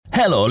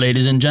Hello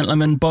ladies and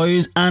gentlemen,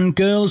 boys and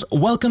girls,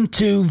 welcome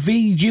to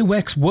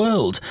VUX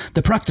World,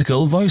 the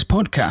Practical Voice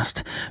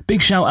Podcast.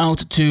 Big shout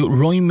out to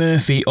Roy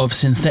Murphy of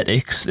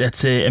Synthetics,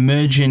 that's an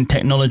emerging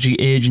technology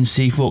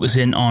agency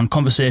focusing on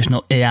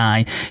conversational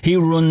AI. He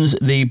runs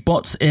the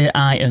Bots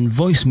AI and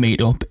Voice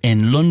Meetup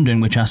in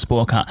London, which I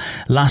spoke at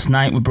last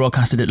night. We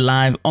broadcasted it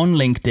live on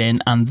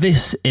LinkedIn, and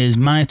this is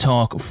my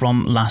talk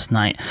from last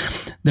night.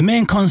 The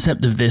main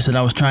concept of this that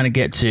I was trying to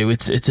get to,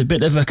 it's a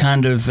bit of a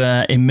kind of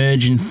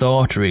emerging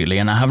thought really,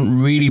 and I haven't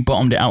really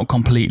bottomed it out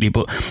completely,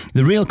 but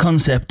the real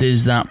concept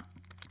is that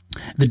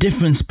the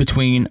difference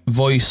between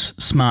voice,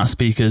 smart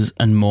speakers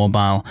and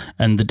mobile,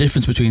 and the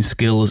difference between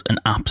skills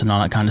and apps and all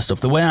that kind of stuff.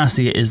 The way I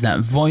see it is that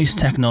voice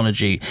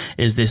technology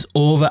is this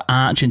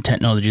overarching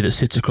technology that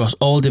sits across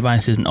all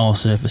devices and all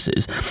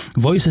surfaces.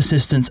 Voice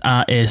assistants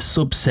are a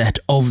subset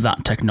of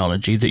that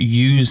technology that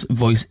use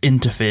voice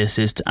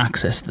interfaces to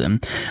access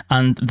them,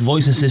 and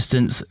voice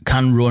assistants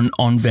can run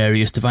on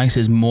various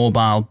devices,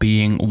 mobile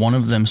being one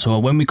of them. So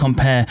when we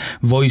compare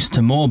voice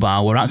to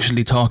mobile, we're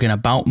actually talking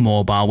about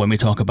mobile when we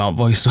talk about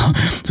voice.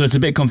 So it's a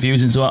bit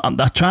confusing. So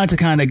I tried to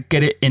kind of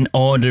get it in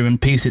order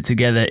and piece it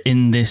together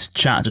in this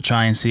chat to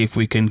try and see if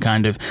we can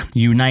kind of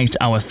unite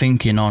our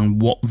thinking on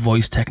what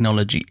voice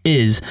technology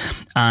is.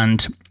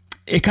 And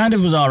it kind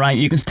of was all right.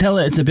 You can tell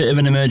that it's a bit of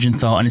an emergent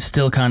thought and it's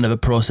still kind of a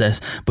process.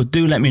 But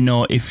do let me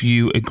know if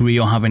you agree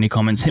or have any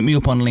comments. Hit me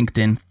up on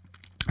LinkedIn.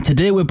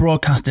 Today we're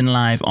broadcasting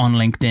live on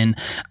LinkedIn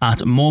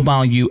at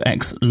Mobile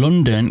UX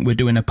London. We're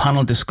doing a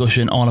panel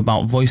discussion all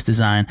about voice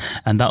design,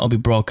 and that'll be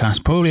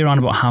broadcast probably around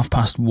about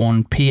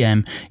 1:30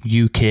 PM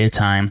UK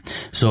time.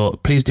 So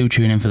please do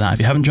tune in for that. If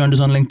you haven't joined us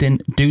on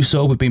LinkedIn, do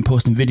so. We've been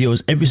posting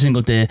videos every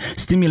single day,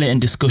 stimulating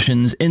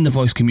discussions in the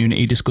voice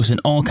community, discussing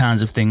all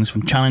kinds of things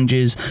from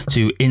challenges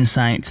to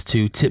insights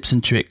to tips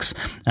and tricks,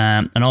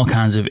 and all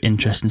kinds of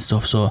interesting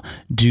stuff. So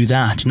do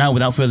that. Now,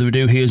 without further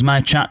ado, here's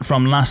my chat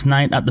from last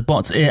night at the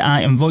Bots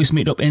AI and Voice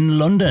Meetup in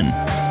London.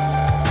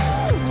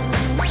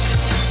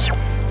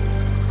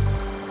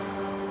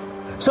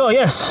 So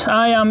yes,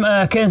 I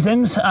am Kane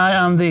Sims. I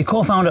am the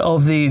co-founder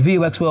of the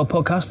VUX World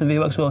podcast, the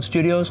VUX World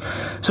Studios.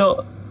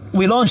 So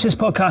we launched this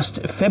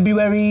podcast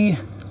February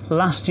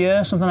last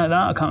year, something like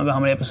that. I can't remember how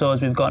many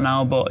episodes we've got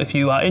now, but if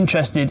you are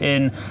interested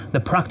in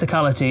the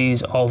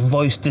practicalities of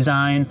voice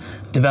design,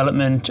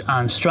 development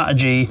and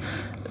strategy,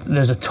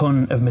 there's a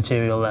ton of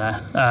material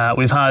there.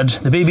 We've had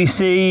the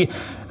BBC,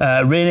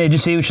 Rain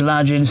Agency, which is a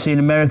large agency in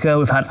America.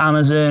 We've had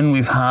Amazon,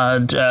 we've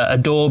had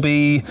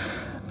Adobe,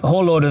 a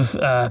whole load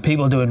of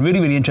people doing really,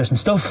 really interesting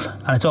stuff,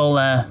 and it's all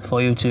there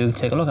for you to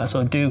take a look at,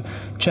 so do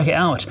check it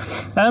out.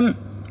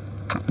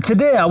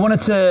 Today I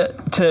wanted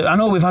to I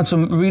know we've had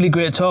some really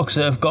great talks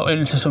that have got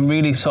into some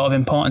really sort of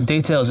important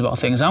details about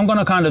things. I'm going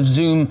to kind of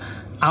zoom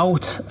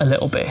out a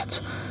little bit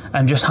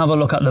and just have a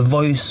look at the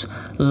voice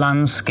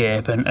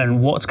landscape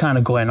and what's kind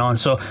of going on.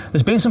 So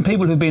there's been some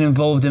people who've been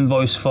involved in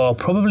voice for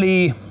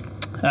probably,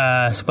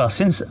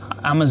 since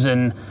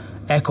Amazon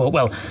Echo.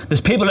 Well,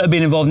 there's people that have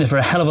been involved in it for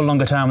a hell of a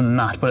longer time than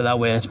that, put it that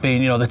way. It's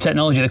been, the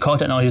technology, the core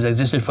technology has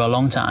existed for a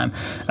long time.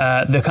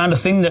 The kind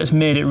of thing that's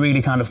made it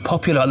really kind of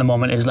popular at the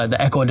moment is like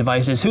the Echo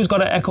devices. Who's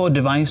got an Echo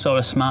device or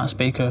a smart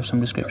speaker of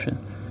some description?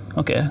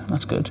 Okay,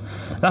 that's good.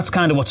 That's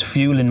kind of what's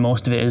fueling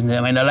most of it, isn't it?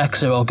 I mean,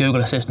 Alexa or Google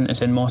Assistant is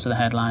in most of the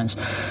headlines.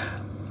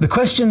 The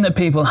question that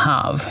people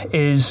have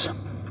is,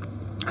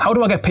 how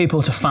do I get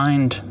people to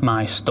find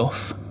my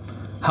stuff?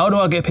 How do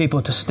I get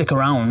people to stick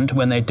around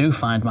when they do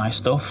find my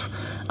stuff?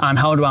 And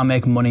how do I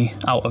make money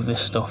out of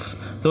this stuff?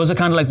 Those are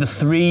kind of like the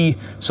three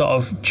sort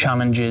of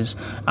challenges.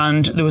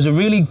 And there was a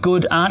really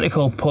good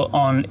article put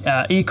on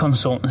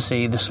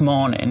eConsultancy this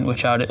morning,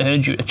 which I'd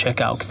urge you to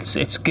check out.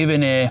 It's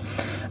giving a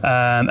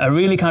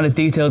really kind of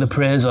detailed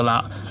appraisal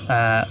at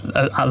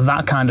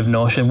that kind of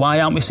notion. Why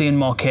aren't we seeing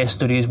more case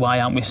studies? Why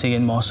aren't we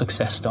seeing more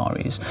success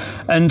stories?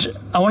 And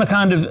I want to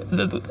kind of,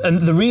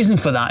 the reason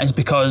for that is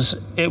because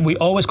we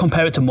always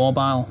compare it to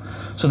mobile.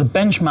 So the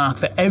benchmark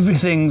for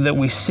everything that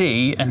we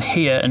see and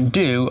hear and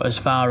do as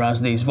far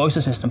as these voice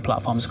assistant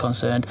platforms are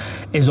concerned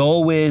is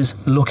always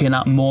looking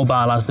at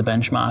mobile as the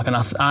benchmark.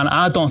 And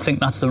I don't think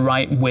that's the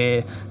right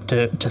way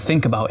to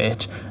think about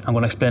it. I'm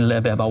going to explain a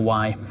little bit about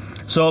why.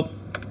 So,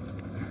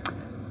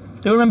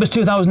 who remembers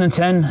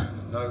 2010?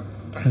 No.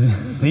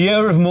 The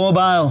year of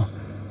mobile.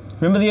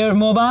 Remember the year of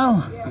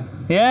mobile?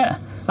 Yeah?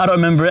 I don't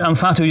remember it. I'm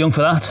far too young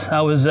for that.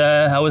 I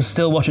was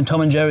still watching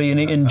Tom and Jerry and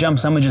eating jam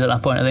sandwiches at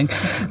that point, I think.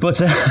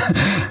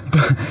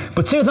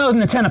 But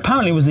 2010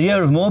 apparently was the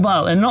year of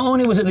mobile. And not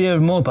only was it the year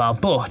of mobile,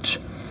 but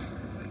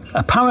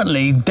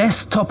apparently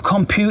desktop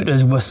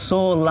computers were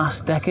so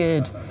last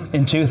decade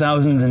in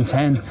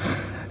 2010.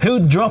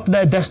 Who dropped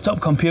their desktop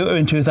computer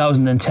in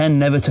 2010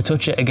 never to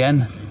touch it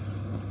again?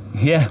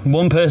 Yeah,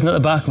 one person at the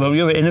back. Well,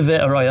 you're an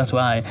innovator, Roy, that's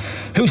why.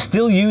 Who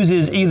still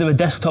uses either a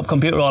desktop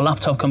computer or a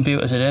laptop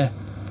computer today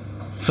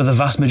for the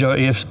vast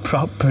majority of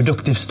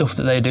productive stuff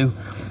that they do?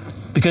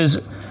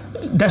 Because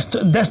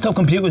desktop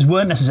computers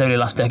weren't necessarily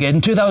last decade,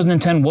 and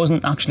 2010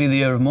 wasn't actually the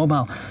year of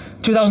mobile.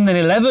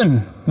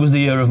 2011 was the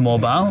year of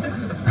mobile.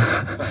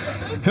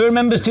 Who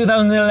remembers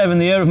 2011,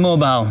 the year of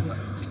mobile?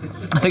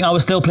 I think I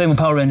was still playing with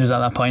Power Rangers at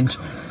that point.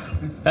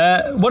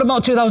 What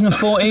about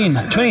 2014?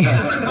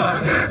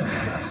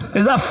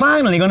 Is that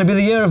finally going to be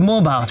the year of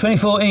mobile,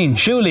 2014?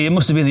 Surely it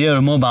must have been the year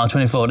of mobile,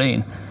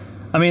 2014.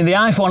 I mean, the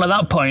iPhone at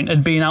that point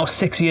had been out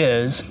 6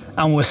 years,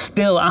 and we're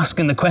still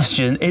asking the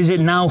question, is it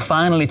now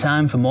finally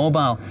time for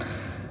mobile?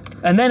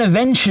 And then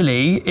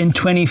eventually, in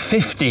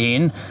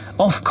 2015,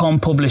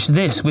 Ofcom published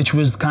this, which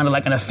was kind of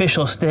like an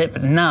official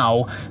statement.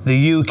 Now,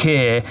 the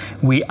UK,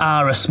 we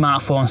are a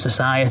smartphone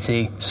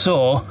society.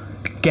 So,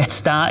 get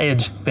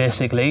started,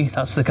 basically.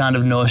 That's the kind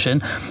of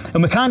notion.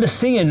 And we're kind of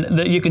seeing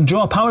that you can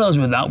draw parallels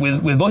with that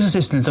with voice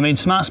assistants. I mean,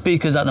 smart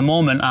speakers at the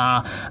moment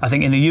are, I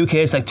think in the UK,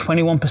 it's like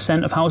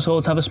 21% of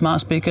households have a smart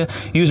speaker.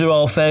 Yous are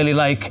all fairly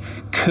like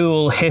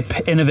cool, hip,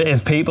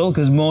 innovative people,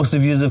 because most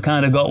of yous have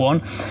kind of got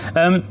one.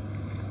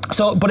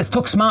 But it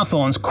took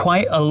smartphones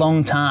quite a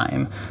long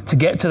time to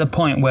get to the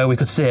point where we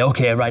could say,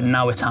 okay, right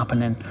now it's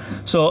happening.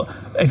 So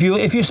if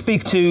you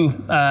speak to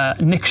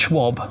Nick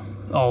Schwab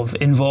of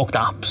Invoked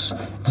Apps,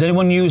 does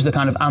anyone use the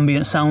kind of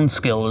ambient sound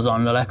skills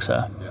on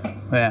Alexa?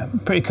 Yeah,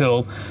 pretty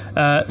cool.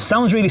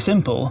 Sounds really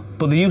simple,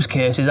 but the use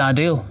case is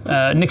ideal.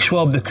 Nick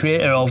Schwab, the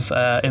creator of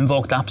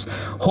Invoked Apps,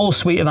 whole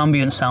suite of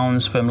ambient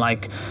sounds from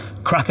like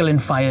crackling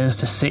fires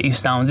to city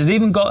sounds. He's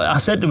even got, I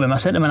said to him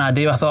an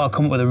idea. I thought I'd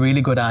come up with a really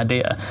good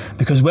idea,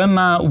 because when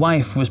my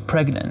wife was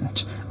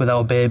pregnant with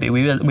our baby,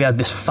 we had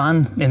this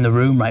fan in the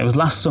room, right? It was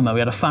last summer,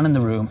 we had a fan in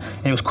the room,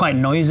 and it was quite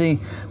noisy.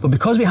 But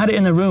because we had it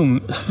in the room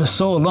for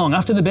so long,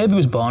 after the baby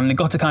was born, and it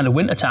got to kind of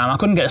winter time, I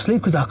couldn't get to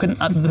sleep because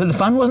the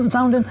fan wasn't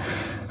sounding.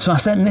 So I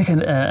sent Nick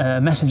a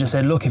message. I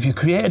said, look, if you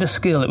created a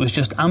skill that was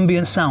just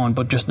ambient sound,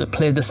 but just that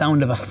played the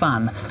sound of a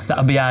fan, that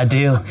would be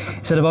ideal.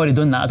 He said, I've already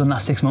done that. I've done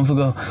that 6 months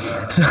ago.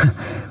 So,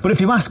 but if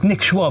you ask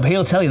Nick Schwab,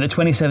 he'll tell you that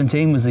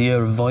 2017 was the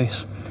year of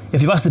voice.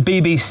 If you ask the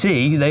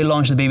BBC, they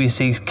launched the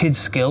BBC Kids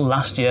skill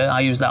last year. I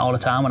use that all the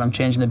time when I'm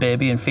changing the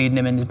baby and feeding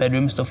him in his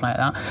bedroom and stuff like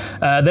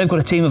that. They've got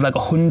a team of like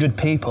 100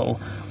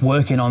 people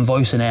working on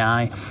voice and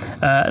AI.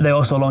 They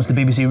also launched the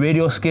BBC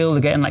radio skill.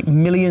 They're getting like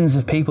millions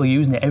of people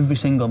using it every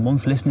single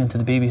month, listening to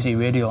the BBC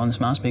radio on the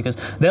smart speakers.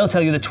 They'll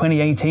tell you that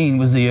 2018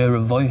 was the year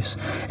of voice.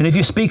 And if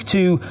you speak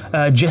to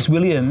Jess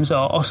Williams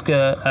or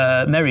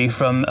Oscar Merry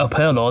from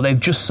Upperlo, they've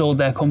just sold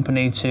their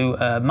company to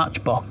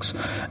Matchbox,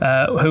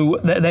 who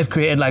they've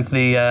created like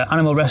the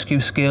animal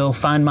rescue skill,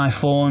 Find My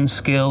Phone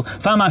skill.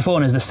 Find My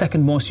Phone is the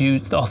second most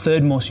used or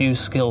third most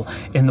used skill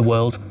in the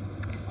world.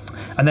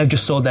 And they've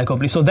just sold their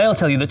company. So they'll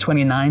tell you that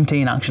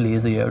 2019 actually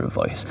is the year of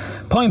voice.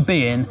 Point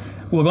being,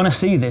 we're going to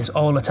see this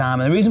all the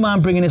time. And the reason why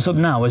I'm bringing this up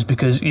now is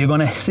because you're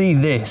going to see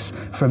this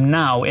from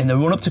now in the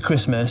run-up to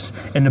Christmas,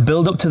 in the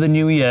build-up to the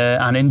new year,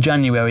 and in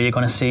January you're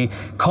going to see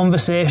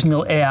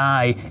conversational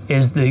AI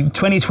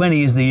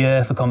 2020 is the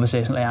year for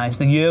conversational AI. It's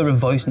the year of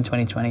voice in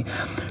 2020.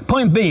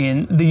 Point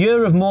being, the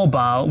year of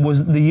mobile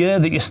was the year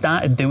that you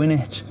started doing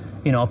it.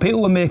 You know,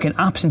 people were making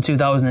apps in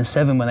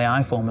 2007 when the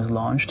iPhone was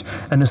launched,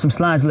 and there's some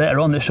slides later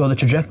on that show the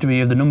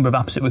trajectory of the number of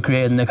apps that were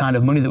created and the kind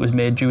of money that was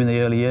made during the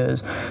early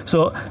years.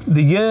 So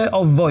the year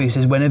of voice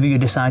is whenever you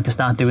decide to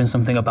start doing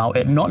something about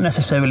it, not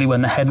necessarily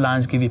when the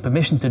headlines give you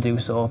permission to do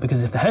so,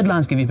 because if the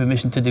headlines give you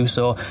permission to do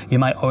so, you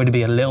might already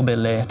be a little bit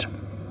late.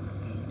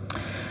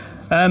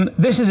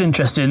 This is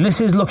interesting. This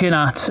is looking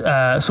at,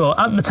 so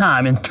at the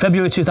time, in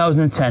February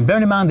 2010,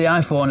 bearing in mind the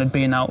iPhone had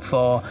been out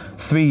for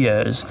 3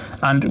 years,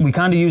 and we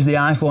kind of used the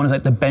iPhone as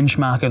like the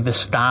benchmark of the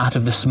start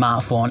of the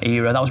smartphone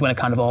era. That was when it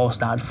kind of all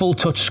started. Full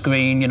touch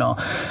screen, you know.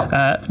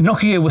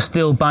 Nokia was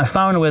still by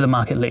far and away the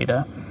market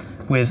leader,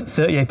 with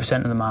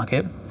 38% of the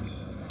market.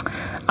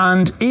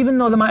 And even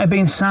though there might have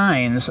been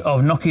signs of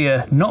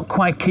Nokia not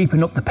quite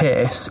keeping up the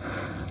pace,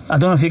 I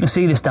don't know if you can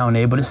see this down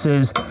here, but it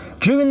says,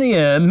 during the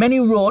year, many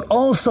wrote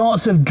all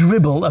sorts of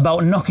dribble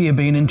about Nokia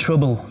being in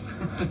trouble.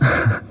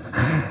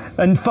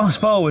 And fast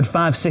forward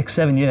 5, 6,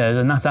 7 years,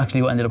 and that's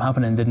actually what ended up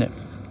happening, didn't it?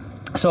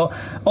 So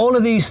all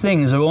of these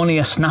things are only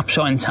a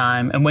snapshot in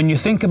time, and when you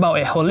think about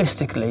it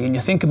holistically and you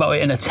think about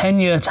it in a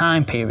 10-year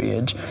time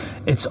period,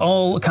 it's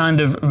all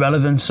kind of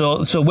relevant.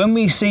 So when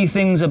we see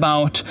things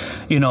about,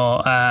 you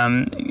know,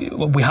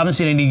 we haven't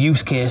seen any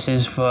use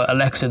cases for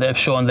Alexa that have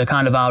shown the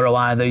kind of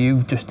ROI that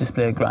you've just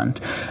displayed,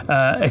 Grant.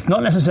 It's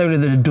not necessarily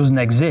that it doesn't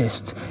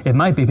exist. It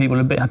might be people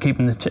are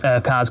keeping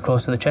the cards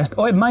close to the chest,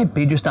 or it might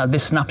be just at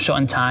this snapshot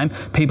in time,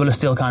 people are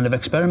still kind of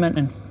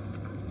experimenting.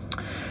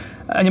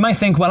 And you might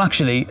think, well,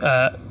 actually,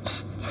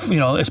 you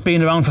know, it's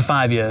been around for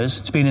 5 years.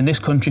 It's been in this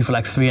country for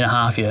like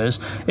 3.5 years.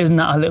 Isn't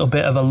that a little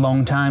bit of a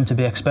long time to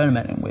be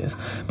experimenting with?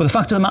 But the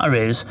fact of the matter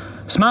is,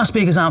 smart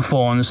speakers aren't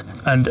phones,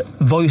 and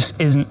voice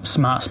isn't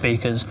smart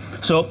speakers.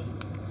 So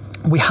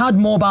we had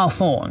mobile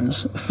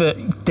phones for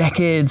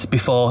decades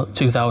before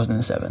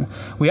 2007.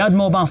 We had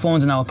mobile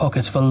phones in our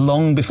pockets for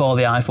long before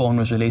the iPhone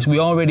was released. We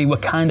already were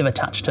kind of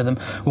attached to them.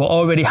 We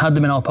already had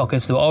them in our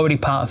pockets. They were already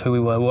part of who we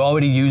were. We were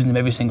already using them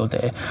every single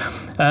day.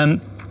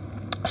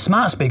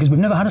 Smart speakers, we've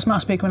never had a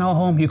smart speaker in our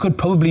home. You could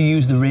probably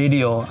use the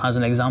radio as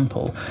an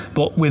example.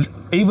 But with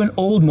even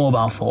old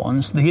mobile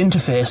phones, the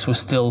interface was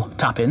still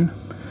tap-in.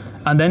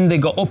 And then they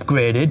got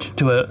upgraded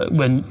to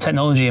when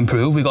technology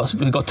improved. We got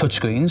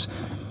touchscreens,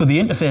 but the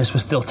interface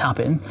was still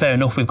tapping. Fair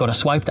enough, we've got a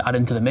swipe to add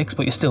into the mix,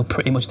 but you're still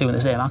pretty much doing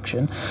the same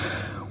action.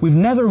 We've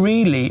never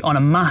really, on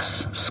a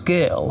mass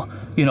scale,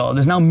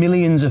 there's now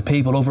millions of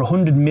people, over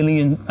 100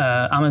 million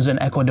Amazon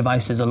Echo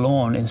devices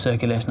alone in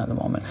circulation at the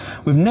moment.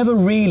 We've never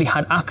really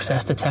had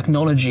access to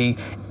technology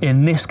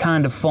in this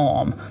kind of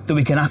form that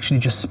we can actually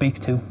just speak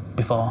to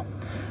before.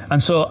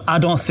 And so I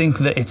don't think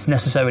that it's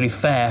necessarily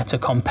fair to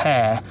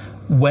compare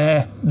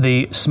where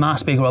the smart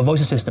speaker or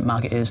voice assistant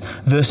market is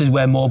versus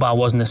where mobile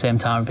was in the same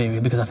time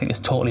period, because I think it's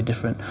totally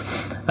different.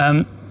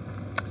 And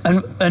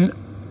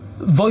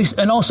voice,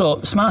 and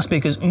also smart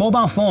speakers,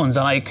 mobile phones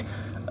are like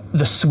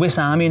the Swiss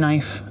Army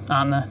knife,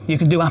 aren't they? You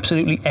can do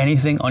absolutely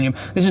anything on them.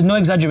 This is no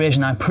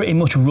exaggeration. I pretty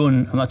much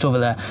run, I'm not over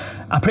there,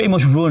 I pretty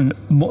much run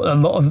a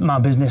lot of my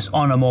business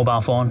on a mobile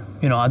phone.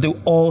 I do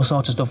all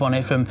sorts of stuff on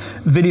it, from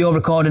video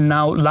recording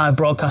now, live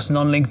broadcasting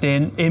on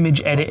LinkedIn,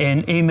 image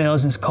editing,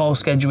 emails and call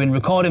scheduling,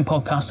 recording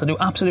podcasts. I do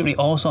absolutely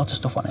all sorts of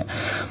stuff on it.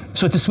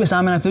 So it's a Swiss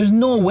Army knife. There's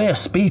no way a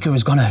speaker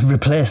is going to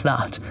replace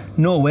that.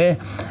 No way.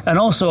 And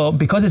also,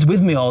 because it's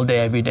with me all day,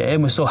 every day,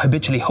 and we're so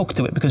habitually hooked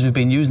to it because we've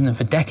been using them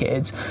for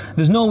decades,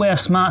 there's no way a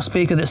smart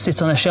speaker that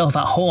sits on a shelf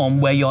at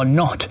home where you're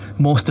not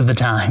most of the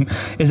time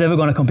is ever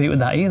going to compete with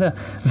that either.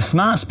 The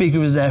smart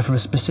speaker is there for a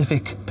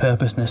specific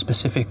purpose and a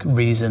specific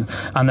reason,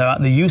 and there are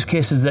the use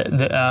cases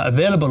that are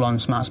available on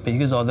smart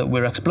speakers or that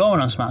we're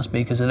exploring on smart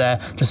speakers are there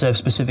to serve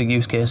specific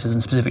use cases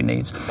and specific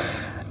needs.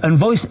 And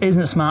voice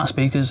isn't smart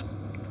speakers.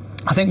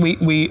 I think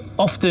we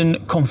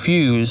often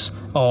confuse,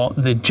 or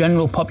the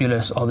general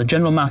populace or the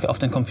general market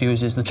often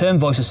confuses the term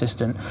voice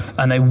assistant,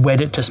 and they wed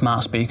it to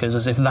smart speakers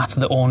as if that's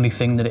the only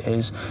thing that it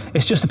is.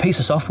 It's just a piece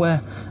of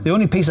software. The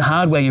only piece of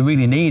hardware you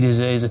really need is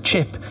a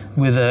chip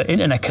with an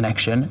internet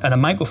connection and a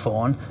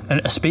microphone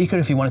and a speaker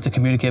if you wanted to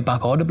communicate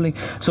back audibly.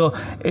 So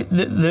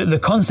the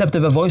concept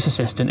of a voice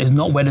assistant is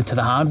not wedded to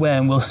the hardware,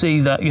 and we'll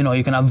see that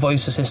you can have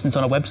voice assistants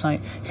on a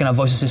website, you can have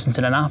voice assistants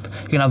in an app,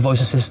 you can have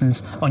voice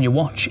assistants on your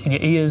watch, in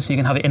your ears, you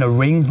can have it in a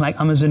ring like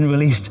Amazon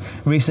released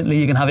recently,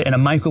 you can have it in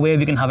a microwave,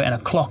 you can have it in a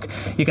clock,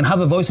 you can have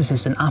a voice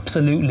assistant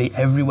absolutely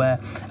everywhere.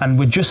 And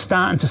we're just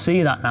starting to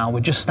see that now. We're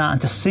just starting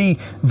to see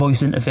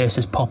voice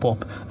interfaces pop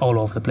up all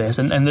over the place.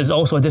 And there's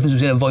also a difference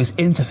between a voice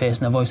interface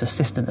and a voice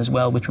assistant as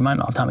well, which we might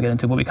not have time to get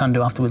into, but we can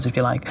do afterwards if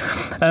you like.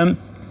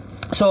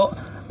 So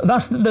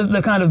that's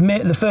the kind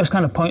of the first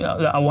kind of point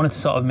that I wanted to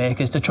sort of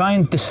make, is to try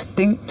and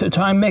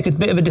make a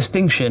bit of a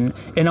distinction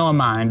in our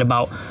mind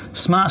about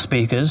smart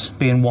speakers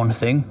being one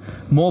thing,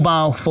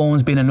 mobile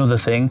phones being another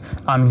thing,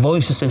 and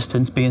voice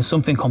assistants being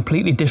something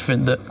completely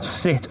different that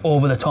sit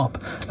over the top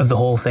of the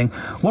whole thing.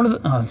 One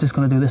of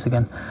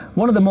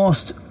the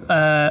most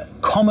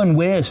common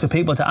ways for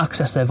people to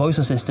access their voice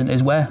assistant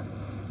is where?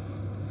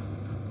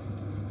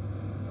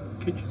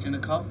 Kitchen, in the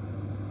car.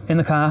 In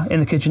the car, in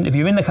the kitchen. If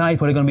you're in the car, you're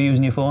probably going to be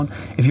using your phone.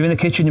 If you're in the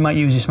kitchen, you might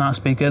use your smart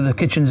speaker. The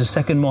kitchen's the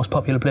second most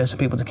popular place for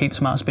people to keep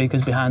smart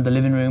speakers, behind the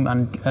living room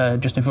and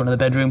just in front of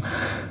the bedroom.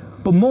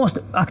 But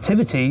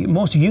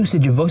most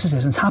usage of voice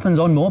assistants happens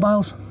on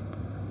mobiles.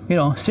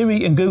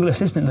 Siri and Google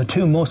Assistant are the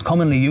two most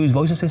commonly used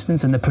voice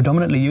assistants, and they're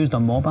predominantly used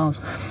on mobiles.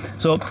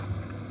 So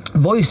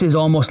voice is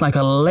almost like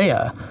a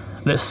layer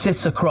that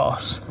sits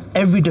across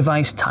every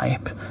device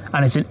type,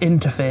 and it's an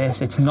interface.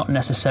 It's not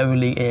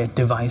necessarily a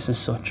device as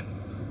such.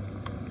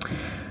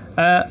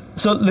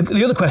 So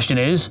the other question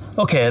is,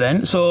 okay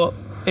then, so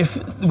if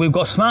we've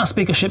got smart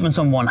speaker shipments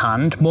on one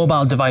hand,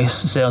 mobile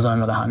device sales on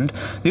another hand,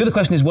 the other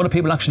question is, what are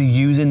people actually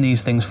using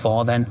these things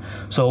for then?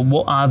 So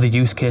what are the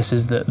use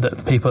cases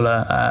that people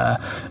are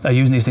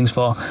using these things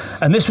for?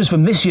 And this was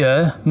from this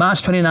year, March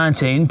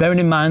 2019, bearing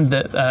in mind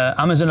that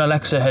Amazon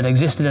Alexa had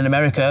existed in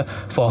America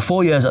for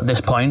 4 years at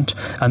this point,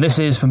 and this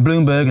is from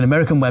Bloomberg, an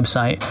American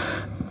website.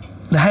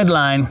 The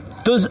headline: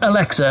 does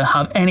Alexa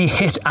have any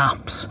hit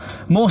apps?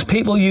 Most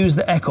people use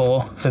the Echo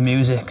for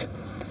music.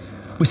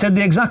 We said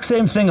the exact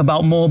same thing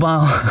about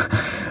mobile.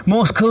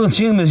 Most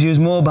consumers use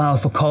mobile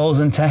for calls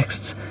and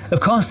texts. Of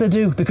course they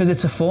do, because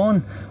it's a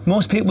phone.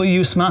 Most people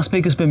use smart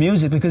speakers for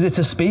music because it's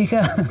a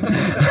speaker.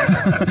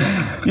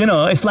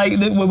 It's like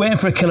we're waiting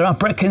for a killer app.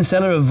 Brett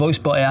Kinsella of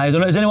VoiceBot AI. I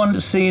don't know, has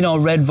anyone seen or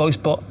read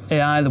VoiceBot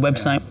AI, the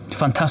website?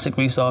 Fantastic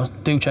resource.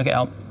 Do check it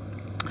out.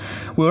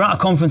 We were at a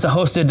conference. I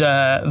hosted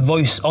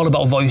All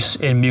About Voice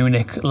in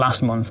Munich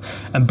last month,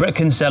 and Brett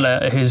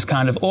Kinsella, his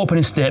kind of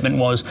opening statement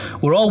was,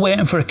 we're all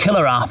waiting for a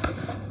killer app.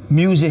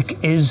 Music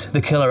is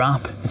the killer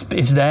app.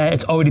 It's there.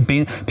 It's already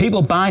been.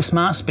 People buy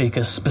smart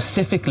speakers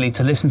specifically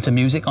to listen to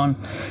music on.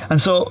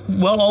 And so,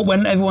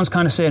 when everyone's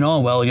kind of saying,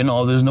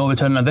 there's no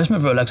return on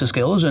investment for Alexa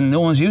skills and no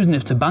one's using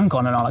it to bank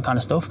on and all that kind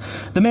of stuff,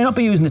 they may not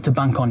be using it to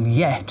bank on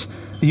yet,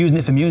 They're using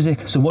it for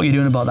music. So what are you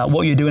doing about that?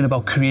 What are you doing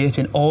about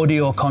creating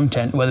audio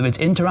content, whether it's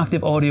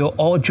interactive audio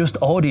or just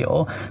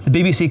audio? The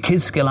BBC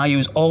Kids skill I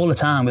use all the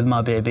time with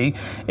my baby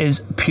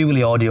is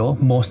purely audio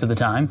most of the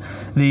time.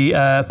 The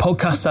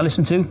podcasts I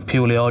listen to,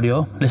 purely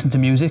audio. Listen to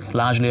music,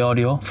 largely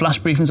audio.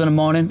 Flash briefings in the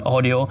morning,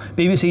 audio.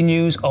 BBC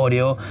News,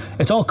 audio.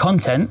 It's all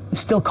content.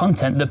 It's still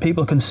content that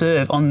people can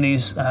serve on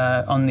these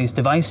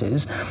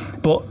devices,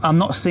 but I'm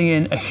not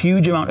seeing a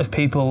huge amount of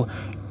people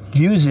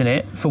using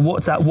it for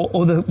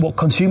what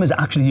consumers are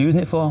actually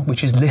using it for,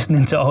 which is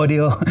listening to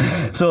audio.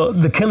 So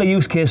the killer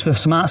use case for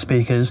smart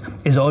speakers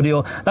is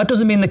audio. That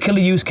doesn't mean the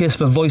killer use case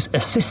for voice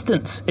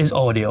assistants is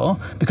audio,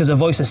 because a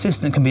voice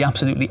assistant can be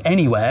absolutely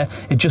anywhere.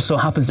 It just so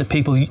happens that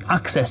people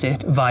access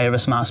it via a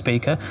smart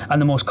speaker,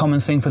 and the most common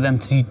thing for them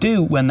to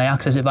do when they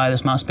access it via the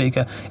smart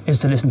speaker is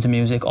to listen to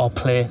music or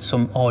play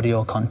some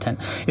audio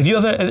content. Has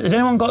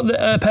anyone got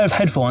a pair of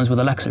headphones with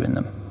Alexa in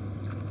them?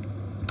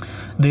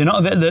 They're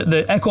not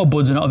the Echo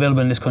Buds are not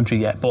available in this country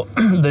yet, but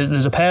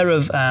there's a pair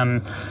of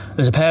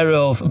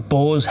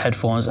Bose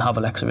headphones that have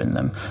Alexa in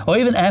them, or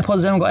even AirPods.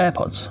 Has anyone got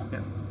AirPods?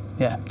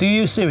 Yeah. Do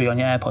you use Siri on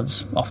your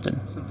AirPods often?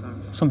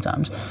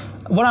 Sometimes.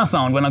 What I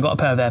found when I got a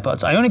pair of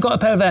AirPods, I only got a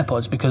pair of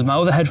AirPods because my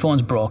other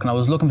headphones broke and I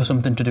was looking for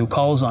something to do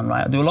calls on,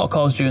 right? I do a lot of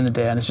calls during the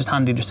day and it's just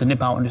handy just to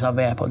nip out and just have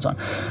the AirPods on.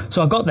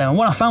 So I got them, and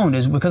what I found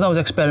is, because I was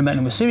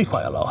experimenting with Siri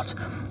quite a lot,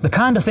 the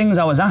kind of things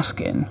I was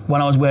asking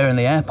when I was wearing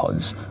the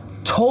AirPods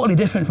totally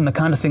different from the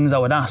kind of things I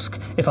would ask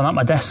if I'm at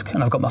my desk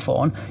and I've got my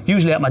phone.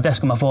 Usually at my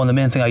desk and my phone, the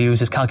main thing I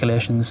use is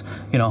calculations.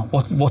 You know,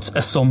 what's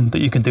a sum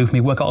that you can do for me,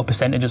 work out a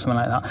percentage or something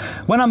like that.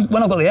 When I've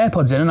got the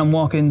AirPods in and I'm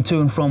walking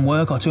to and from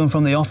work or to and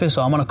from the office,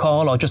 or I'm on a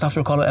call or just after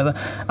a call or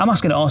whatever, I'm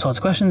asking it all sorts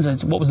of questions.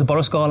 It's, what was the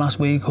Borough score last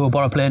week? Who are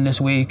Borough playing this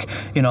week?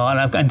 You know,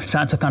 and I've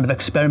started to kind of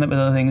experiment with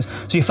other things.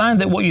 So you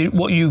find that what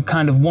you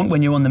kind of want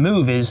when you're on the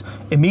move is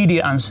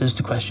immediate answers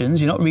to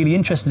questions. You're not really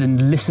interested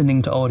in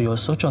listening to audio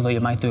as such, although you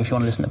might do if you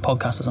want to listen to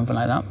podcasts or something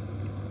like that.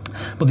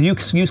 But the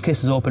use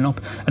cases open up,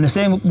 and the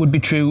same would be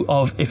true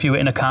of if you were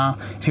in a car.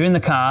 If you're in the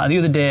car, the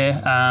other day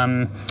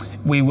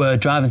we were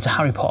driving to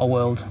Harry Potter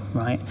World,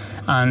 right?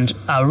 And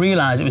I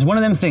realised it was one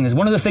of them things.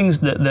 One of the things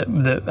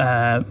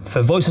that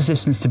for voice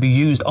assistants to be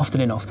used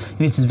often enough,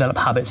 you need to develop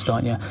habits,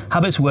 don't you?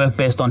 Habits work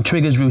based on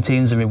triggers,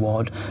 routines, and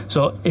reward.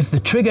 So if the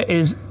trigger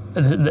is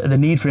the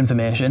need for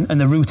information and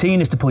the routine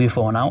is to pull your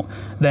phone out,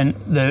 then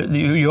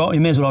you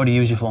may as well already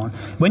use your phone.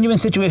 When you're in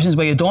situations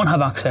where you don't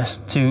have access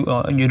to,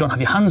 or you don't have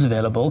your hands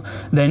available,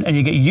 and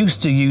you get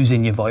used to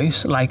using your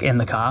voice, like in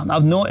the car,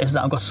 I've noticed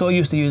that I've got so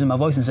used to using my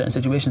voice in certain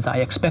situations that I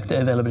expect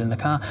it available in the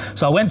car.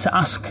 So I went to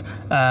ask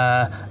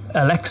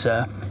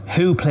Alexa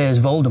who plays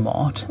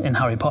Voldemort in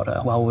Harry Potter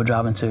while we were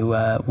driving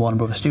to Warner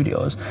Brothers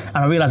Studios, and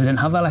I realised I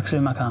didn't have Alexa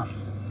in my car.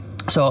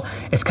 So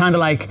it's kind of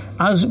like,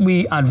 as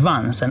we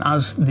advance and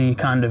as the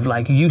kind of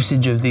like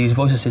usage of these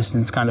voice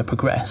assistants kind of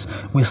progress,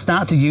 we'll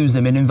start to use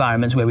them in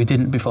environments where we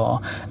didn't before,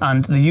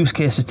 and the use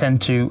cases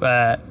tend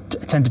to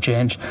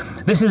change.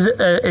 This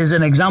is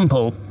an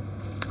example.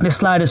 This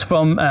slide is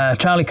from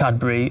Charlie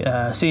Cadbury,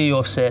 CEO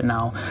of Say It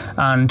Now,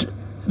 and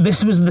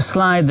this was the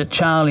slide that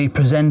Charlie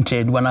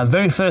presented when I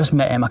very first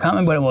met him. I can't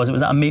remember where it was. It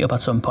was at a meetup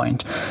at some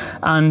point,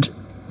 and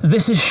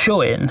this is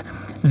showing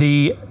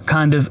the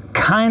kind of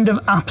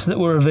apps that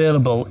were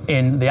available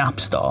in the App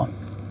Store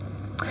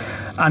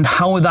and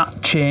how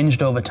that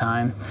changed over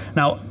time.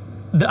 Now,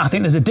 I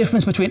think there's a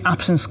difference between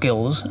apps and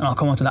skills, and I'll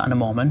come on to that in a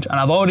moment. And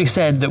I've already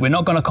said that we're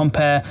not going to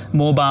compare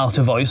mobile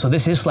to voice, so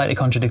this is slightly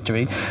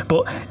contradictory,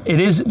 but it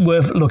is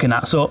worth looking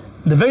at. So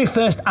the very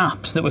first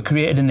apps that were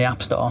created in the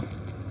App Store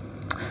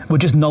were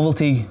just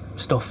novelty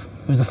stuff.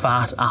 It was the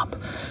fart app.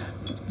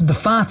 The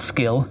fart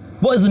skill.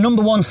 What is the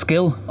number one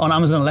skill on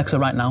Amazon Alexa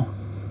right now?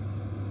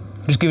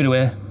 Just give it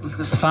away.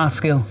 It's the fart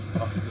skill.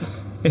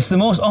 It's the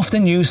most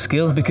often used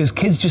skill because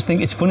kids just think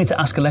it's funny to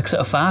ask Alexa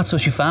to fart, so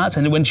she farts,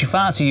 and when she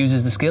farts, she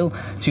uses the skill.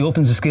 She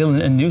opens the skill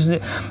and uses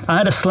it. I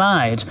had a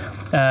slide,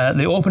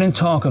 the opening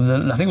talk of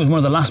I think it was one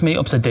of the last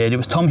meetups I did. It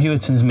was Tom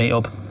Hewittson's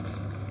meetup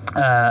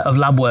of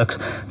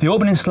LabWorks. The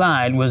opening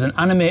slide was an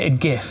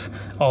animated GIF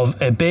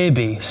of a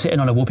baby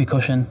sitting on a whoopee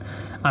cushion.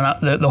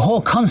 And the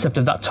whole concept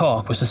of that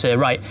talk was to say,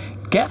 right,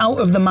 get out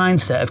of the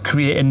mindset of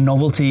creating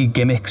novelty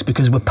gimmicks,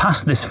 because we're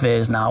past this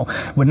phase now.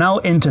 We're now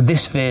into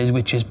this phase,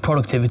 which is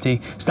productivity.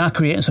 Start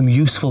creating some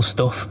useful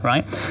stuff,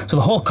 right? So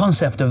the whole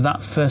concept of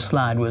that first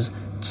slide was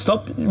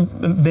stop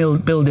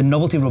building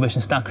novelty rubbish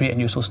and start creating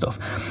useful stuff.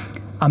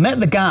 I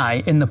met the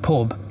guy in the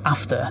pub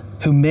after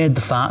who made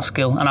the fart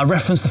skill, and I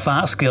referenced the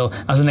fart skill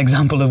as an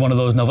example of one of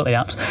those novelty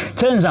apps.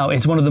 Turns out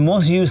it's one of the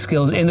most used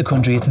skills in the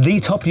country. It's the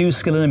top used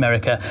skill in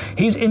America.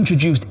 He's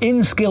introduced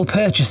in-skill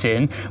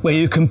purchasing where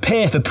you can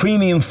pay for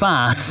premium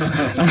farts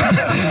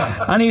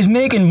and he's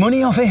making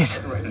money off it,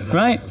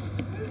 right?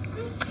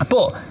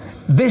 But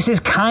this is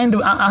kind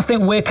of, I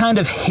think we're kind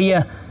of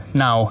here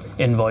now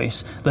in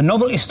voice. The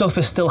novelty stuff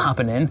is still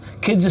happening.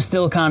 Kids are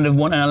still kind of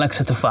wanting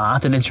Alexa to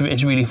fart, and it's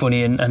really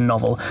funny and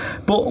novel.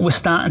 But we're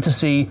starting to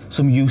see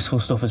some useful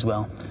stuff as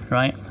well,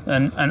 right?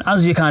 And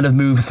as you kind of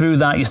move through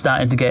that, you're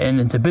starting to get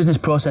into business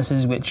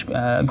processes, which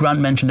Grant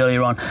mentioned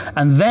earlier on.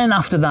 And then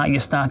after that, you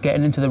start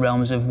getting into the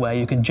realms of where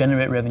you can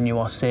generate revenue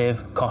or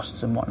save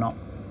costs and whatnot.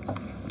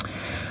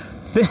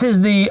 This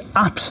is the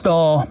App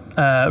Store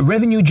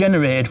revenue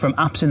generated from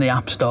apps in the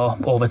App Store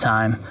over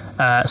time.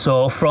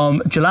 So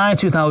from July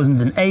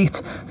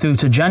 2008 through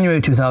to January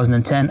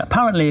 2010,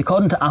 apparently,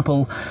 according to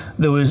Apple,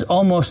 there was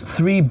almost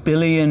 $3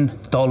 billion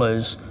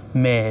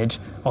made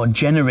or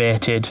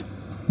generated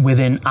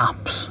within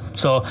apps.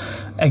 So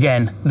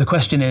again, the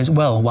question is,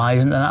 well, why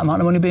isn't that amount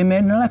of money being made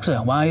in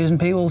Alexa? Why isn't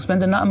people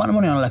spending that amount of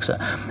money on Alexa?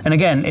 And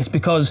again, it's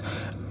because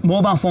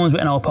mobile phones were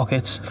in our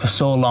pockets for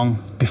so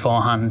long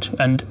beforehand,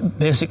 and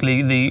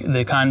basically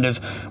the kind of,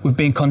 we've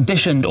been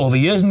conditioned over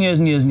years and years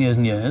and years and years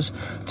and years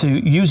to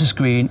use a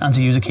screen and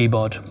to use a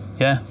keyboard.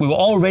 Yeah, we were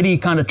already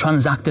kind of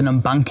transacting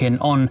and banking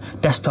on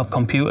desktop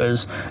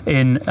computers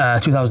in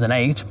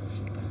 2008.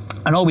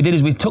 And all we did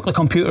is we took the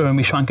computer and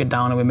we shrank it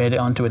down and we made it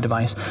onto a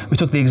device. We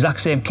took the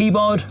exact same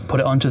keyboard, put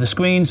it onto the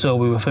screen, so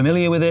we were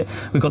familiar with it.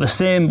 We got the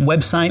same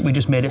website, we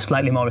just made it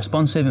slightly more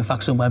responsive. In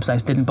fact, some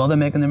websites didn't bother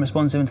making them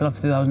responsive until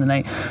after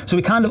 2008. So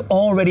we kind of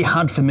already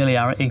had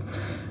familiarity.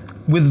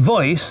 With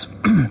voice,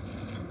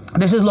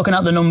 this is looking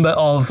at the number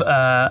of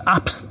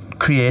apps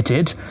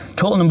created,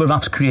 total number of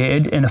apps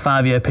created in a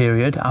 5-year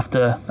period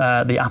after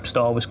the App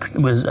Store was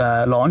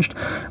launched,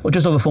 or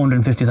just over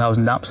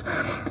 450,000 apps.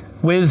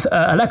 With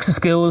Alexa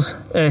skills,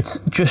 it's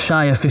just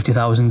shy of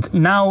 50,000.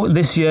 Now,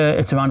 this year,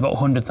 it's around about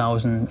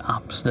 100,000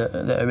 apps that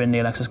are in the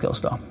Alexa Skills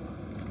Store.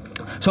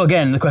 So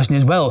again, the question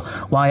is, well,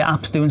 why are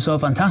apps doing so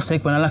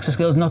fantastic when Alexa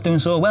Skills is not doing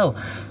so well?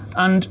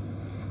 And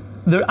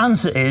the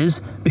answer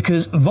is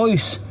because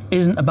voice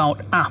isn't about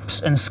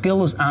apps, and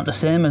skills aren't the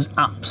same as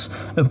apps.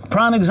 A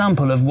prime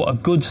example of what a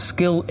good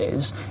skill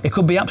is, it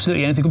could be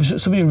absolutely anything. It could be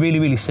something really,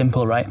 really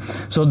simple, right?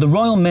 So the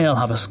Royal Mail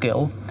have a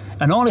skill,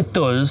 and all it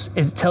does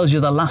is it tells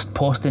you the last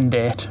posting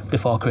date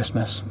before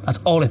Christmas. That's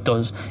all it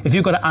does. If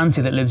you've got an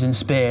auntie that lives in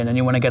Spain and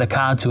you want to get a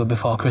card to her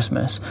before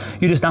Christmas,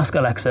 you just ask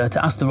Alexa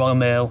to ask the Royal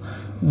Mail,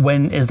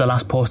 when is the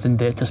last posting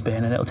date to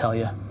Spain, and it'll tell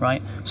you,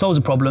 right? Solves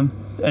a problem.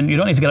 And you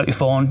don't need to get out your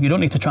phone. You don't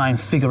need to try and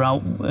figure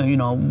out,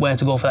 where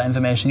to go for that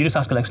information. You just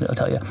ask Alexa, it'll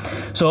tell you.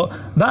 So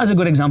that is a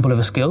good example of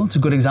a skill. It's a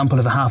good example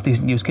of a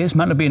half-decent use case. It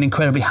might not be an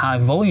incredibly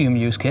high-volume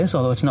use case,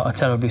 although it's not a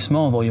terribly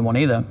small volume one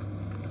either.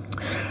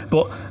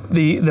 But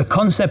the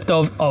concept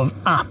of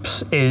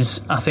apps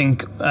is, I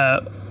think,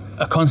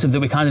 a concept that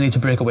we kind of need to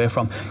break away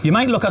from. You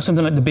might look at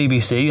something like the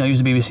BBC, I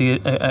use the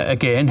BBC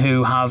again,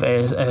 who have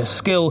a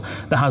skill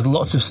that has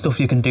lots of stuff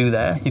you can do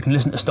there. You can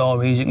listen to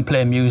stories, you can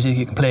play music,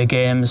 you can play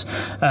games.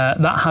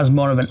 That has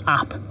more of an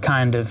app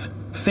kind of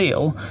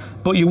feel,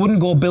 but you wouldn't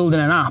go building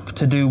an app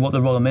to do what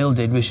the Royal Mail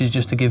did, which is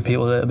just to give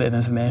people a little bit of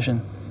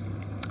information.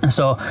 And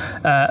so,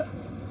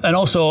 and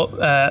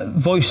also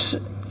voice...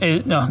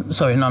 I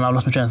lost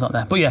my train of thought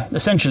there. But yeah,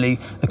 essentially,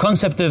 the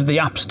concept of the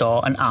App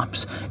Store and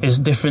apps is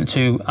different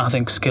to, I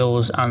think,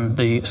 skills and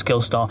the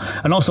Skill Store.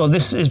 And also,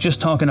 this is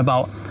just talking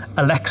about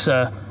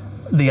Alexa,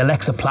 the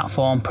Alexa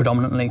platform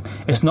predominantly.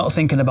 It's not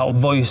thinking about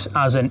voice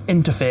as an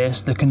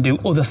interface that can do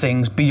other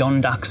things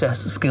beyond access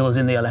skills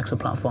in the Alexa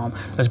platform.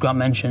 As Grant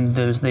mentioned,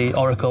 there's the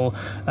Oracle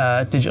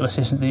digital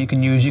assistant that you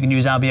can use. You can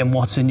use IBM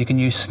Watson, you can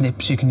use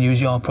Snips, you can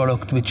use your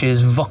product, which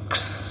is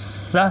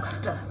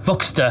Voxter,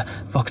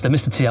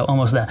 Mr. T out,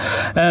 almost there.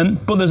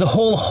 But there's a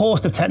whole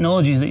host of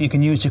technologies that you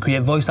can use to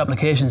create voice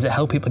applications that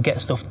help people get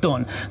stuff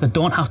done that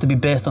don't have to be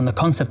based on the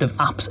concept of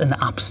apps in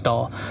the App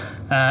Store.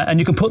 And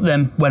you can put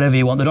them wherever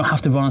you want. They don't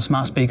have to run on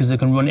smart speakers. They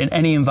can run in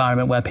any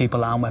environment where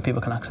people are and where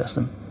people can access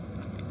them.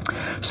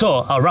 So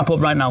I'll wrap up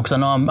right now because I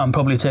know I'm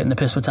probably taking the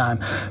piss for time.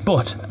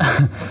 But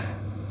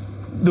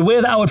the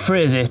way that I would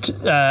phrase it,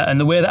 and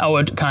the way that I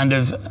would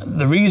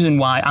the reason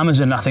why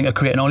Amazon, I think, are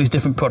creating all these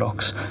different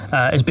products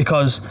is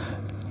because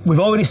we've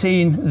already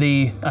seen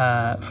the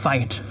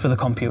fight for the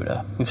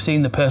computer. We've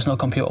seen the personal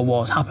computer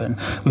wars happen.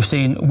 We've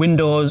seen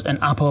Windows and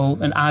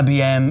Apple and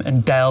IBM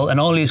and Dell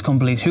and all these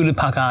companies,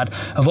 Hewlett-Packard,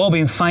 have all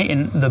been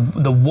fighting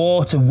the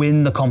war to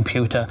win the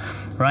computer,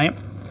 right?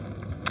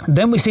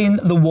 Then we've seen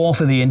the war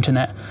for the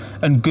internet,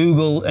 and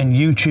Google and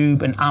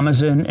YouTube and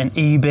Amazon and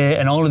eBay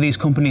and all of these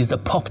companies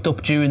that popped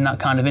up during that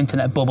kind of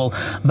internet bubble.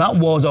 That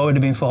war's already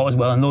been fought as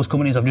well, and those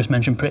companies I've just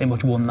mentioned pretty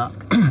much won that.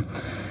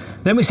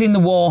 Then we've seen the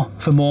war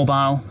for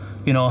mobile.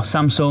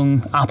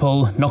 Samsung,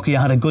 Apple,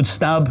 Nokia had a good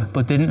stab,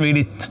 but didn't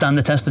really stand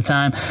the test of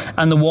time.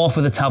 And the war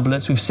for the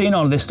tablets. We've seen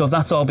all of this stuff.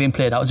 That's all being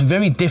played out. It's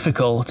very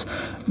difficult.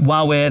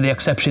 Huawei, the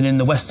exception in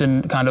the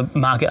Western kind of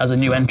market as a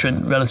new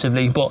entrant,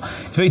 relatively, but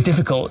it's very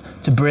difficult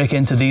to break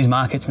into these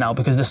markets now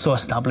because they're so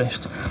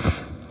established.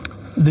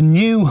 The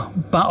new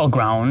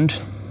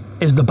battleground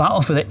is the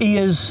battle for the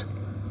ears,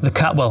 the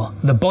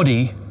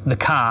body, the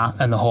car,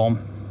 and the home.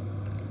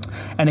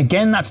 And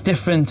again, that's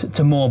different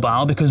to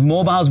mobile because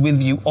mobile's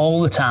with you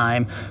all the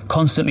time,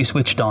 constantly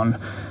switched on.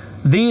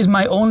 these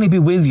might only be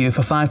with you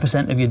for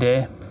 5% of your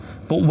day.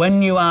 But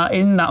when you are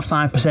in that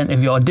 5%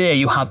 of your day,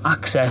 you have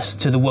access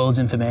to the world's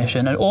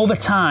information. And over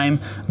time,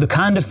 the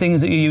kind of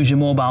things that you use your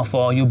mobile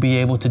for, you'll be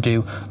able to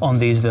do on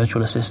these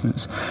virtual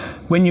assistants.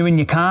 When you're in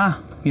your car,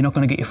 you're not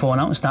going to get your phone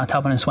out and start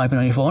tapping and swiping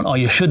on your phone, or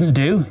you shouldn't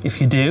do if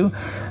you do.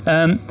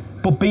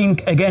 But being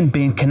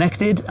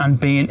connected and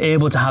being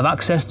able to have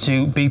access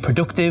to be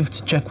productive,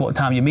 to check what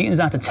time your meetings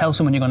are, to tell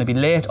someone you're going to be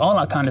late, all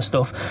that kind of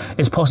stuff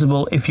is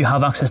possible if you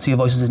have access to your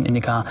voice assistant in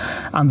your car.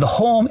 And the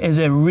home is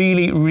a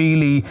really,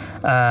 really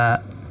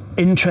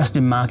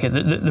interesting market.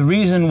 The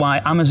reason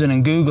why Amazon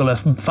and Google are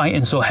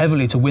fighting so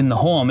heavily to win the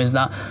home is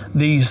that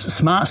these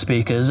smart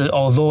speakers,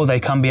 although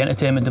they can be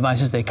entertainment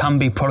devices, they can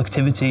be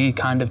productivity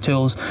kind of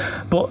tools,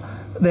 but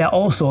they are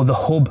also the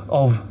hub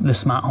of the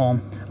smart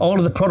home. All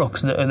of the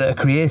products that are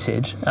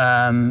created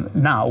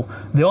now,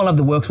 they all have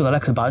the Works with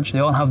Alexa badge, they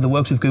all have the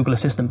Works with Google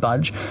Assistant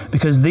badge,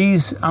 because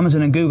these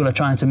Amazon and Google are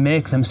trying to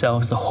make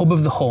themselves the hub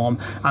of the home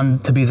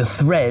and to be the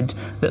thread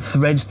that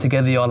threads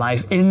together your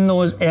life in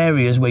those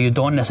areas where you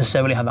don't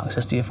necessarily have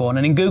access to your phone.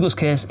 And in Google's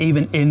case,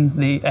 even in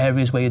the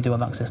areas where you do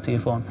have access to your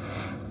phone.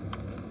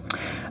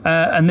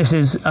 And this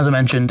is, as I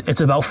mentioned,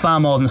 it's about far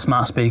more than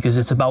smart speakers.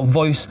 It's about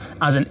voice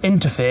as an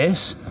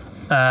interface.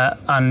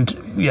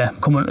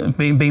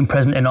 Being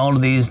present in all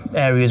of these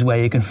areas where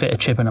you can fit a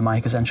chip and a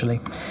mic, essentially.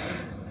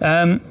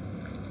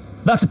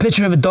 That's a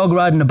picture of a dog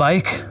riding a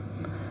bike,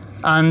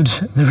 and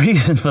the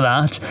reason for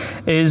that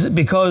is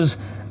because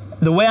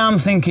the way I'm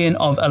thinking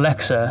of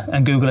Alexa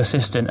and Google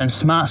Assistant and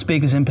smart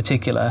speakers in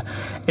particular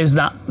is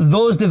that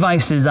those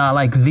devices are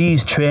like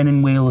these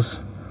training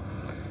wheels.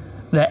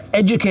 They're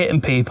educating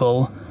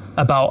people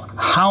about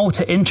how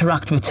to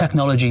interact with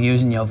technology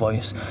using your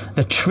voice.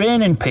 They're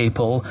training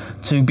people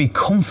to be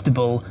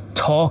comfortable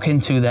talking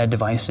to their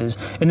devices.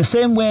 In the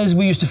same way as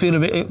we used to feel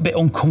a bit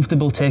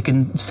uncomfortable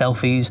taking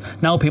selfies,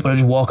 now people are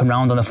just walking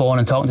around on the phone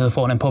and talking to the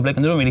phone in public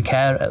and they don't really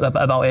care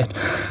about it.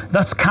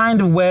 That's kind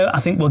of where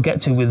I think we'll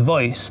get to with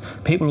voice.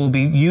 People will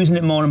be using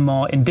it more and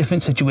more in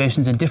different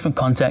situations, in different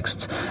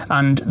contexts,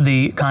 and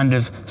the kind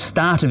of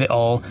start of it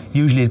all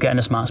usually is getting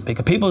a smart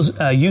speaker. People's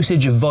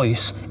usage of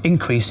voice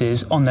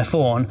increases on their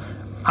phone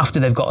after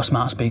they've got a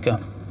smart speaker.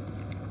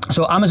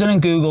 So Amazon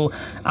and Google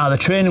are the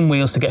training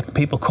wheels to get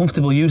people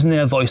comfortable using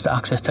their voice to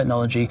access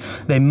technology.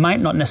 They might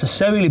not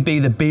necessarily be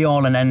the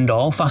be-all and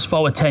end-all. Fast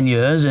forward 10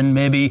 years and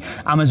maybe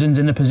Amazon's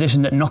in the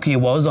position that Nokia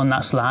was on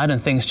that slide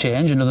and things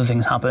change and other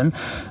things happen.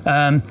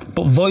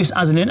 But voice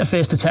as an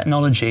interface to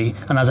technology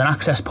and as an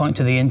access point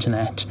to the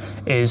internet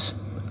is,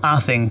 I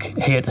think,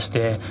 here to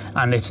stay,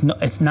 and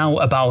it's now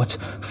about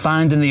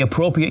finding the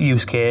appropriate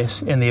use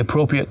case in the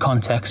appropriate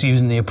context,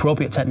 using the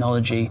appropriate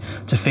technology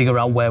to figure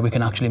out where we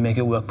can actually make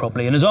it work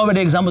properly. And there's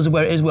already examples of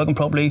where it is working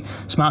properly: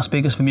 smart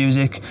speakers for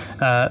music,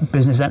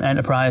 business and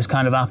enterprise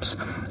kind of apps.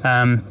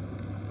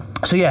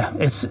 So yeah,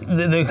 it's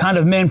the kind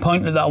of main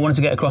point that I wanted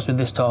to get across with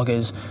this talk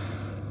is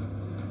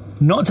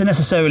not to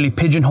necessarily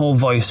pigeonhole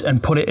voice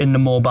and put it in the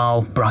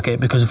mobile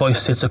bracket, because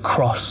voice sits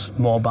across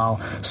mobile.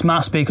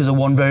 Smart speakers are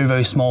one very,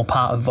 very small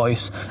part of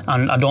voice,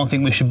 and I don't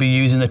think we should be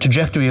using the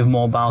trajectory of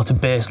mobile to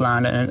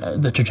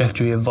baseline the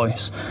trajectory of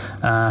voice.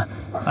 And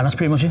that's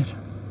pretty much it.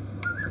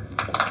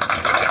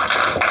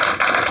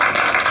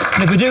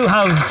 And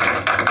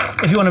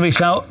if you want to reach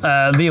out,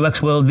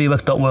 VUX World,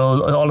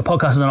 VUX.world, all the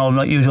podcasts and all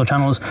the usual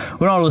channels.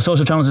 We're on all the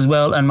social channels as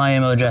well, and my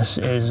email address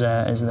is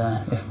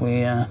there. If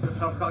we time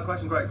for a couple of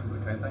questions, great.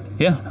 Okay, thank you.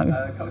 Yeah.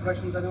 A couple of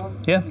questions, anyone?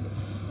 Yeah.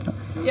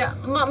 Yeah,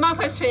 my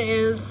question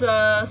is,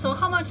 so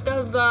how much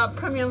does the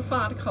premium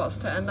fat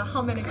cost and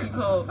how many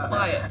people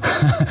buy it?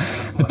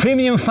 The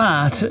premium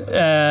fat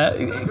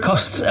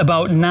costs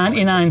about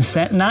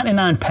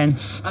 99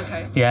 pence.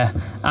 Okay. Yeah,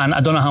 and I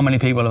don't know how many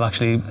people have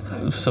actually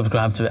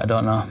subscribed to it, I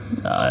don't know.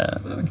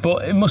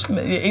 But it must.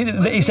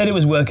 He said it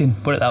was working,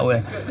 put it that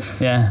way.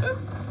 Yeah.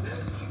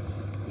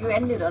 You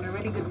ended on a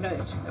really good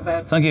note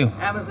about Thank you.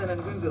 Amazon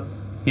and Google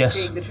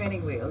being the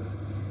training wheels.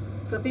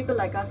 For people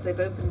like us, they've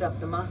opened up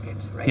the market,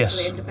 right? Yes.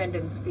 For the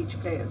independent speech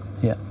players.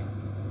 Yeah.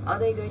 Are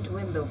they going to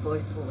win the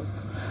voice wars?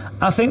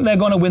 I think they're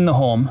going to win the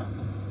home,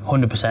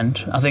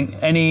 100%. I think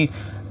any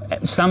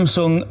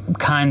Samsung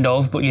kind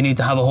of, but you need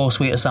to have a whole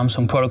suite of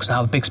Samsung products to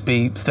have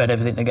Bixby thread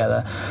everything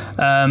together.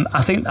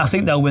 I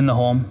think they'll win the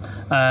home.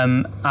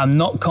 I'm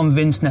not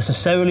convinced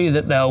necessarily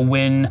that they'll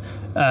win.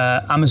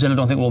 Amazon, I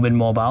don't think, will win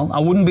mobile. I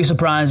wouldn't be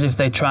surprised if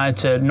they tried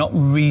to not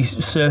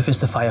resurface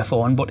the Fire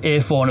Phone, but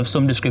a phone of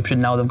some description.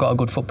 Now they've got a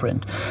good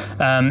footprint.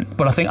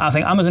 But I think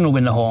Amazon will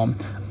win the home.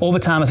 Over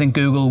time, I think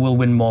Google will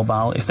win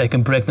mobile if they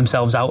can break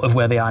themselves out of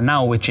where they are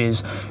now, which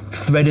is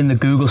threading the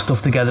Google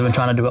stuff together and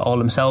trying to do it all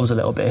themselves a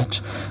little bit.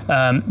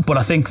 But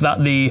I think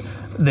that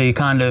the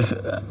kind of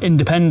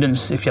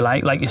independence, if you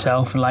like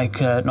yourself, and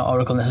like not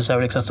Oracle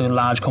necessarily, because that's a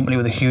large company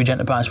with a huge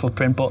enterprise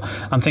footprint, but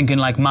I'm thinking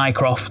like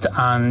Mycroft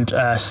and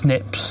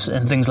Snips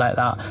and things like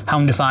that,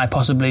 Houndify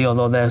possibly,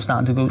 although they're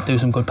starting to do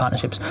some good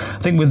partnerships. I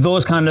think with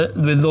those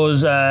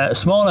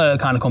smaller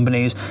kind of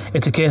companies,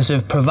 it's a case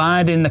of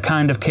providing the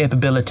kind of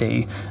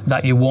capability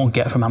that you won't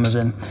get from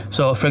Amazon.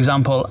 So, for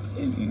example,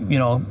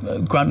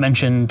 Grant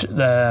mentioned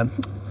the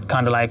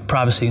kind of like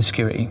privacy and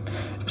security.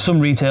 Some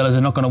retailers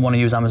are not going to want to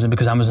use Amazon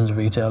because Amazon's a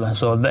retailer,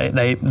 so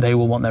they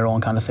will want their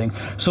own kind of thing.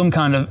 Some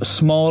kind of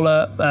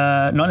smaller,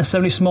 not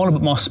necessarily smaller,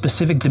 but more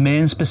specific,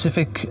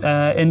 domain-specific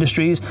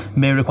industries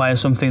may require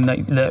something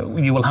that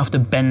you will have to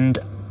bend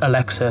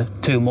Alexa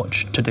too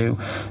much to do.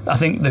 I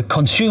think the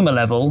consumer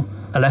level,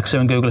 Alexa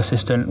and Google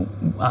Assistant,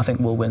 I think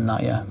will win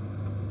that, yeah.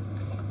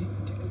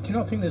 Do you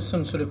not think there's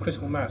some sort of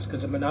critical mass?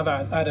 Because I've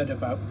added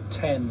about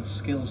 10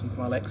 skills into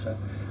my Alexa,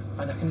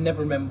 and I can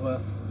never remember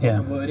what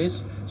the word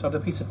is. So I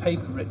have a piece of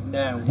paper written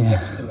down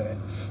next to it,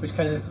 which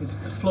kind of is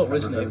the floor,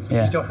 isn't it?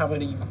 Yeah. You don't have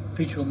any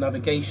visual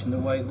navigation the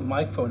way with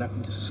my phone I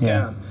can just scan.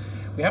 Yeah.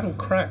 We haven't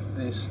cracked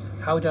this.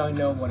 How do I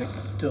know what it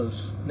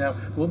does? Now,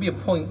 there will be a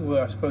point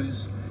where I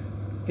suppose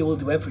it will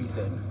do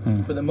everything,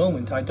 but at the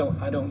moment I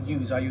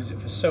use it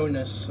for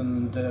Sonos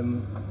and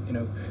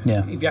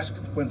if you ask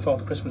when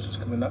Father Christmas was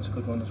coming, that's a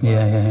good one as well.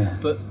 Yeah.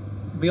 But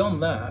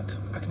beyond that,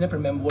 I can never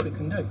remember what it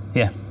can do.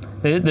 Yeah.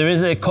 There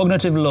is a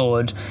cognitive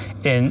load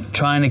in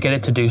trying to get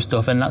it to do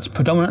stuff, and that's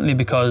predominantly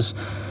because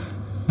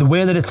the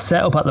way that it's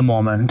set up at the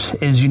moment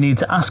is you need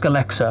to ask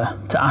Alexa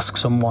to ask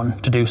someone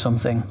to do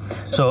something.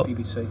 So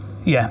BBC.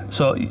 Yeah,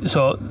 so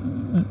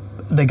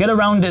they get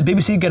around it.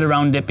 BBC get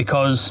around it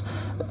because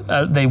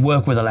they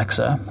work with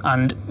Alexa,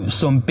 and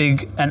some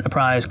big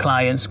enterprise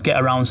clients get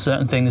around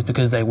certain things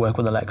because they work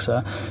with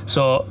Alexa.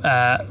 So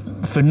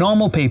for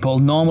normal people,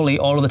 normally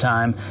all of the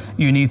time,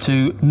 you need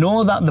to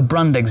know that the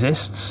brand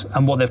exists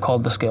and what they've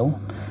called the skill.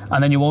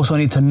 And then you also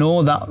need to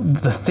know that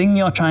the thing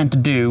you're trying to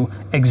do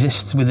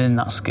exists within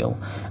that skill.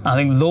 I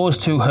think those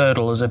two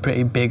hurdles are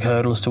pretty big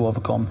hurdles to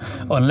overcome.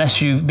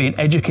 Unless you've been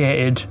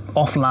educated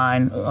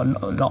offline,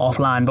 not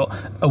offline, but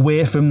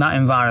away from that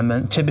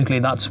environment, typically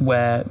that's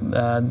where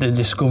the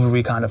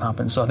discovery kind of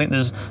happens. So I think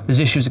there's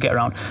issues to get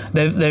around.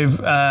 They've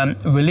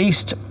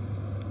released,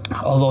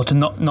 although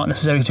not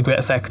necessarily to great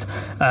effect,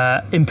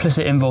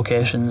 implicit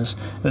invocations.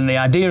 And the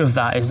idea of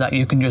that is that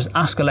you can just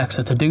ask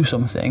Alexa to do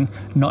something,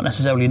 not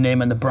necessarily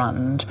naming the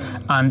brand,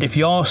 and if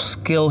your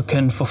skill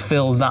can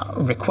fulfill that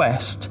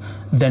request,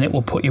 then it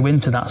will put you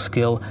into that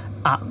skill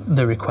at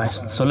the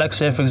request. So let's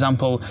say, for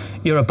example,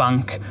 you're a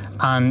bank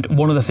and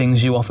one of the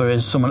things you offer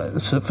is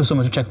for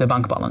someone to check their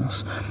bank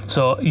balance.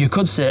 So you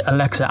could say,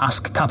 Alexa,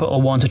 ask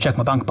Capital One to check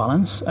my bank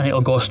balance, and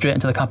it'll go straight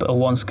into the Capital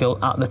One skill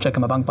at the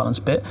checking my bank balance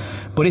bit.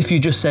 But if you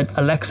just said,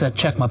 Alexa,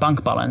 check my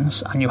bank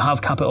balance, and you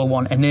have Capital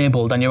One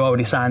enabled and you're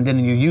already signed in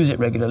and you use it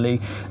regularly,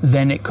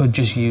 then it could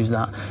just use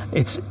that.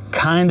 It's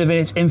kind of in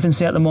its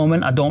infancy at the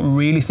moment. I don't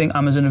really think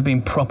Amazon have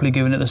been properly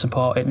giving it the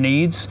support it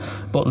needs,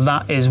 but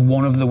that is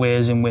one of the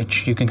ways in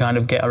which you can kind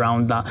of get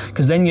around that,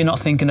 because then you're not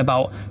thinking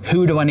about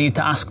who do I need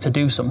to ask to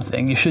do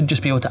something. You should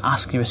just be able to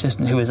ask your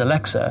assistant, who is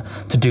Alexa,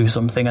 to do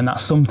something, and that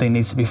something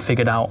needs to be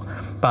figured out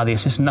by the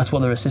assistant. That's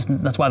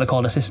why they're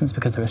called assistants,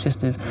 because they're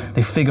assistive.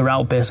 They figure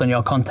out based on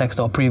your context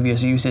or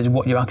previous usage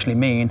what you actually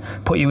mean,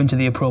 put you into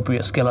the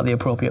appropriate skill at the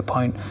appropriate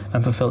point,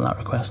 and fulfill that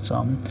request.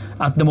 So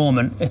at the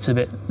moment it's a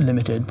bit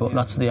limited, but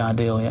that's the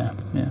ideal. Yeah.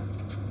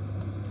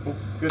 Cool.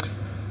 Good.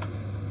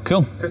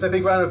 Cool. Just a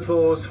big round of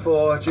applause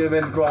for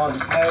Jimin, Grant,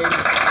 and Kane.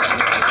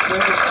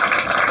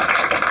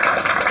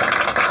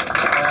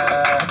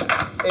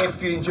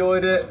 If you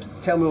enjoyed it,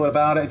 tell me all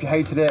about it. If you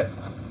hated it,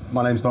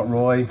 my name's not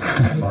Roy.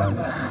 There's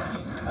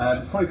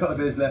probably a couple of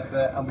beers left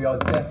there, and we are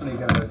definitely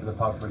going to go to the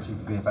pub for a cheeky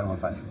beer if anyone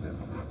fancies it.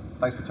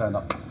 Thanks for turning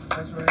up.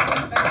 Thanks very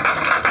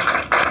much.